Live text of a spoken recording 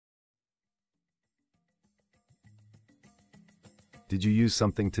Did you use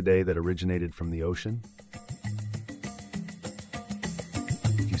something today that originated from the ocean?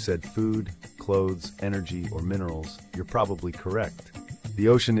 If you said food, clothes, energy, or minerals, you're probably correct. The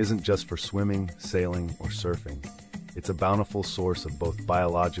ocean isn't just for swimming, sailing, or surfing. It's a bountiful source of both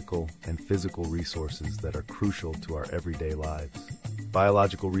biological and physical resources that are crucial to our everyday lives.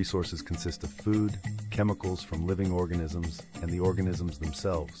 Biological resources consist of food, chemicals from living organisms, and the organisms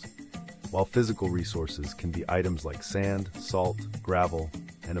themselves, while physical resources can be items like sand, salt, gravel,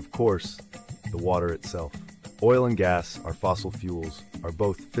 and of course, the water itself. Oil and gas, our fossil fuels, are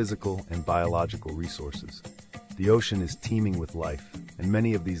both physical and biological resources. The ocean is teeming with life, and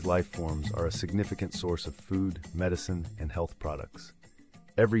many of these life forms are a significant source of food, medicine, and health products.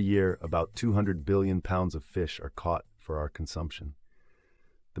 Every year, about 200 billion pounds of fish are caught for our consumption.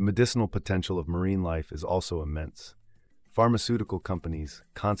 The medicinal potential of marine life is also immense. Pharmaceutical companies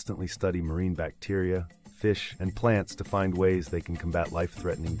constantly study marine bacteria, fish, and plants to find ways they can combat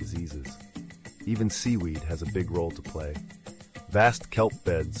life-threatening diseases. Even seaweed has a big role to play. Vast kelp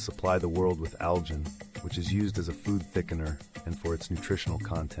beds supply the world with algin, which is used as a food thickener and for its nutritional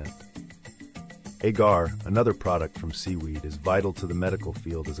content. Agar, another product from seaweed, is vital to the medical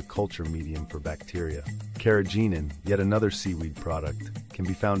field as a culture medium for bacteria. Carrageenan, yet another seaweed product, can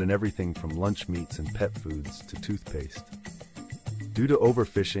be found in everything from lunch meats and pet foods to toothpaste. Due to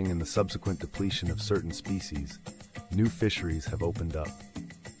overfishing and the subsequent depletion of certain species, new fisheries have opened up.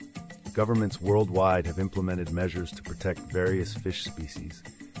 Governments worldwide have implemented measures to protect various fish species,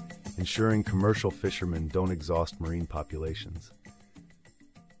 ensuring commercial fishermen don't exhaust marine populations.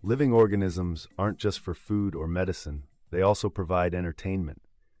 Living organisms aren't just for food or medicine, they also provide entertainment.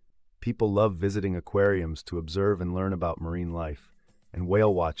 People love visiting aquariums to observe and learn about marine life, and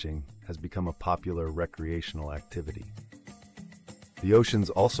whale watching has become a popular recreational activity. The oceans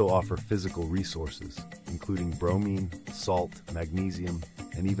also offer physical resources, including bromine, salt, magnesium,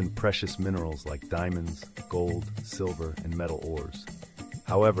 and even precious minerals like diamonds, gold, silver, and metal ores.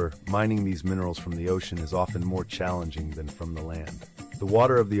 However, mining these minerals from the ocean is often more challenging than from the land. The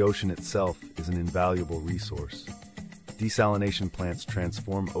water of the ocean itself is an invaluable resource. Desalination plants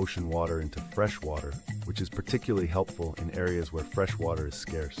transform ocean water into fresh water, which is particularly helpful in areas where fresh water is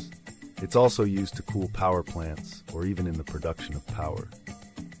scarce. It's also used to cool power plants or even in the production of power.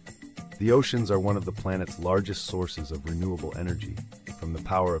 The oceans are one of the planet's largest sources of renewable energy, from the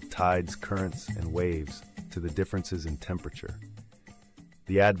power of tides, currents, and waves to the differences in temperature.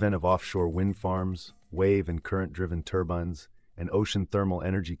 The advent of offshore wind farms, wave and current-driven turbines, and ocean thermal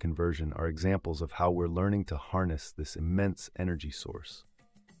energy conversion are examples of how we're learning to harness this immense energy source.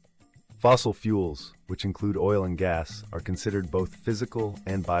 Fossil fuels, which include oil and gas, are considered both physical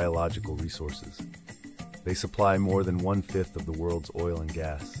and biological resources. They supply more than 1/5 of the world's oil and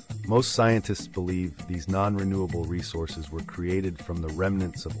gas. Most scientists believe these non-renewable resources were created from the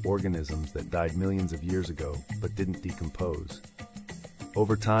remnants of organisms that died millions of years ago but didn't decompose.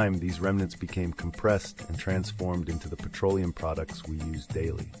 Over time, these remnants became compressed and transformed into the petroleum products we use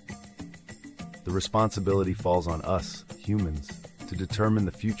daily. The responsibility falls on us, humans, to determine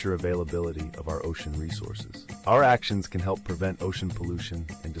the future availability of our ocean resources. Our actions can help prevent ocean pollution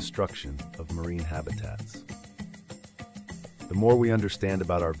and destruction of marine habitats. The more we understand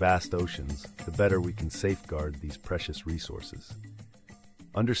about our vast oceans, the better we can safeguard these precious resources.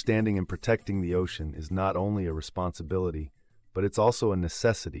 Understanding and protecting the ocean is not only a responsibility, but it's also a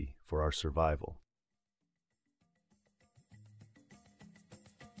necessity for our survival.